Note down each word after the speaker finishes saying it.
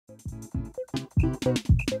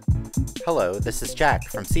Hello, this is Jack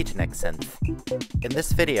from SetonixSynth. In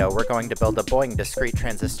this video, we're going to build a Boing Discrete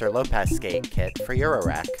Transistor Low-Pass Gate kit for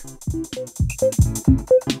Eurorack.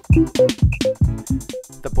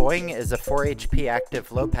 The Boing is a 4 HP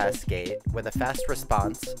active low-pass gate with a fast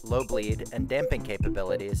response, low bleed, and damping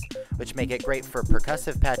capabilities, which make it great for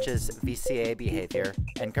percussive patches, VCA behavior,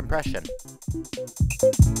 and compression.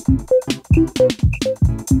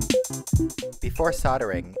 Before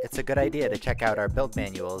soldering, it's a good idea to check out our build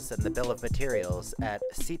manuals and the bill of materials at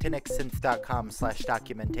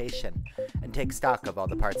SetonixSynth.com/documentation and take stock of all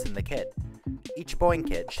the parts in the kit. Each Boing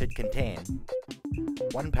kit should contain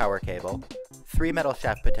 1 power cable, 3 metal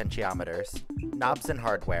shaft potentiometers, knobs and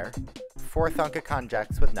hardware, 4 Thunka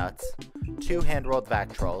jacks with nuts, 2 hand-rolled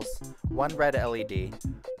vactrols, 1 red LED,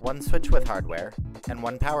 1 switch with hardware, and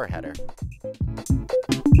 1 power header.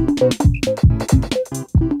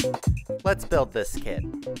 Let's build this kit.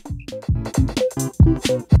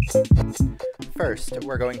 First,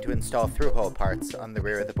 we're going to install through-hole parts on the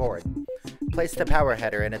rear of the board. Place the power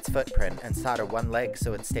header in its footprint and solder 1 leg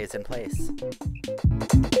so it stays in place.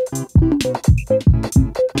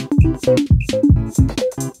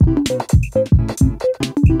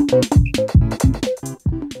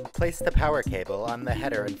 Place the power cable on the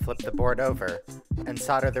header and flip the board over, and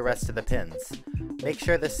solder the rest of the pins. Make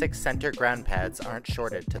sure the 6 center ground pads aren't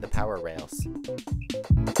shorted to the power rails.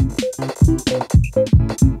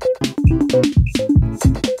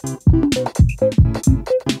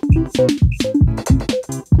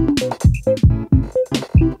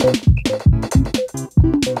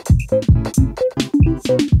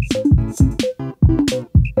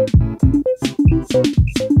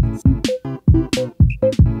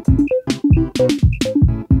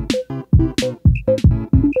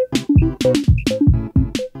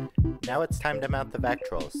 Now it's time to mount the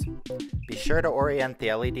vactrols. Be sure to orient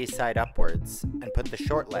the LED side upwards and put the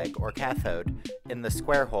short leg or cathode in the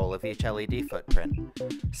square hole of each LED footprint.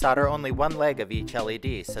 Solder only 1 leg of each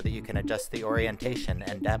LED so that you can adjust the orientation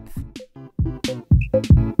and depth.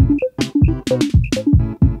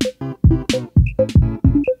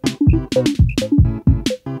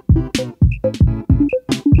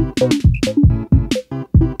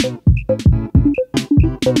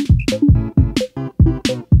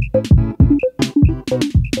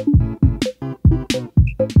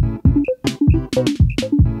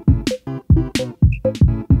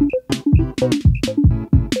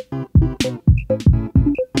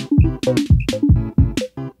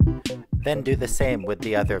 Then do the same with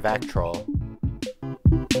the other vactrol.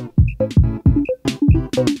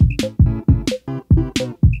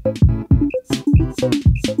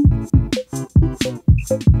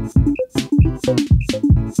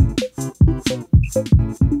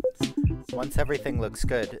 Once everything looks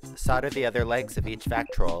good, solder the other legs of each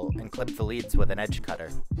vactrol and clip the leads with an edge cutter.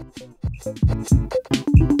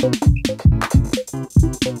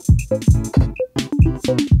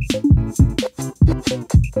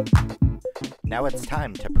 Now it's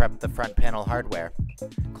time to prep the front panel hardware.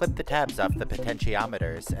 Clip the tabs off the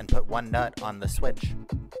potentiometers and put 1 nut on the switch.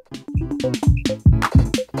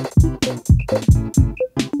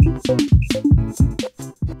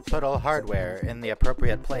 Put all hardware in the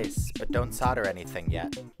appropriate place, but don't solder anything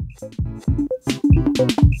yet.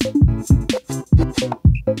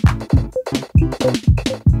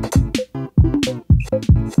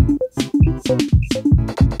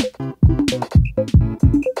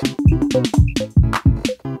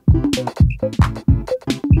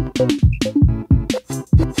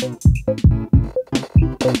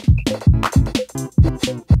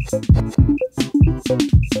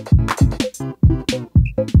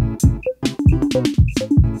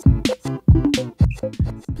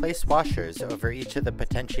 Place washers over each of the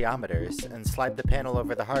potentiometers and slide the panel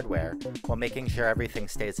over the hardware while making sure everything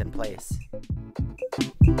stays in place.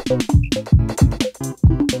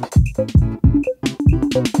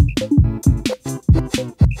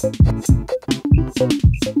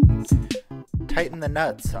 Tighten the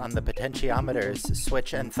nuts on the potentiometers,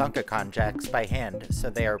 switch, and Thunka jacks by hand so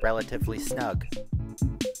they are relatively snug.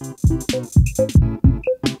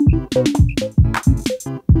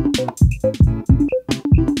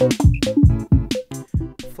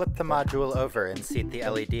 Flip the module over and seat the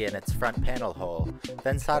LED in its front panel hole,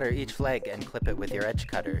 then solder each leg and clip it with your edge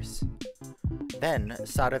cutters. Then,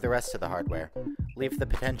 solder the rest of the hardware. Leave the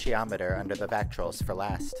potentiometer under the vactrols for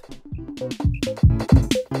last.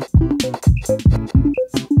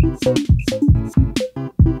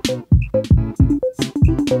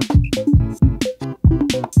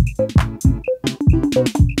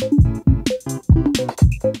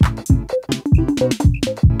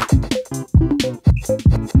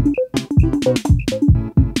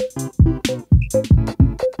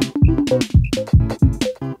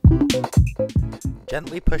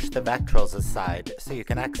 Gently push the vactrols aside so you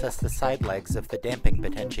can access the side legs of the damping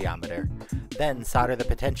potentiometer. Then solder the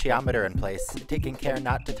potentiometer in place, taking care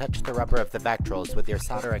not to touch the rubber of the vactrols with your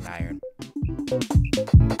soldering iron.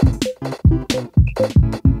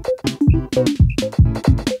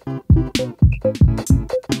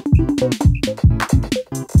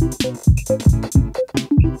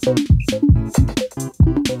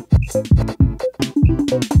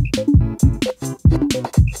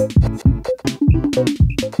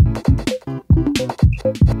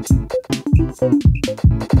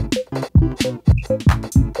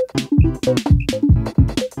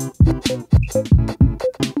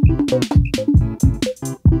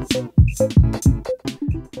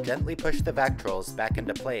 Gently push the vactrols back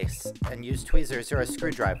into place, and use tweezers or a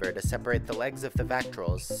screwdriver to separate the legs of the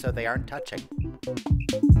vactrols so they aren't touching.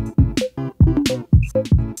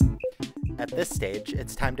 At this stage,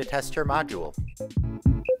 it's time to test your module.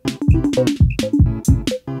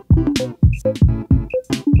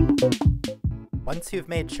 Once you've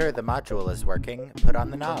made sure the module is working, put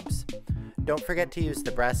on the knobs. Don't forget to use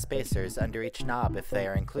the brass spacers under each knob if they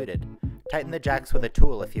are included. Tighten the jacks with a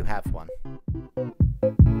tool if you have one.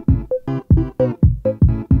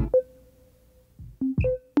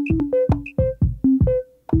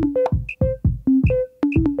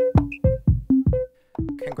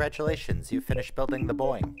 Congratulations, you finished building the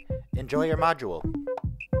Boing. Enjoy your module!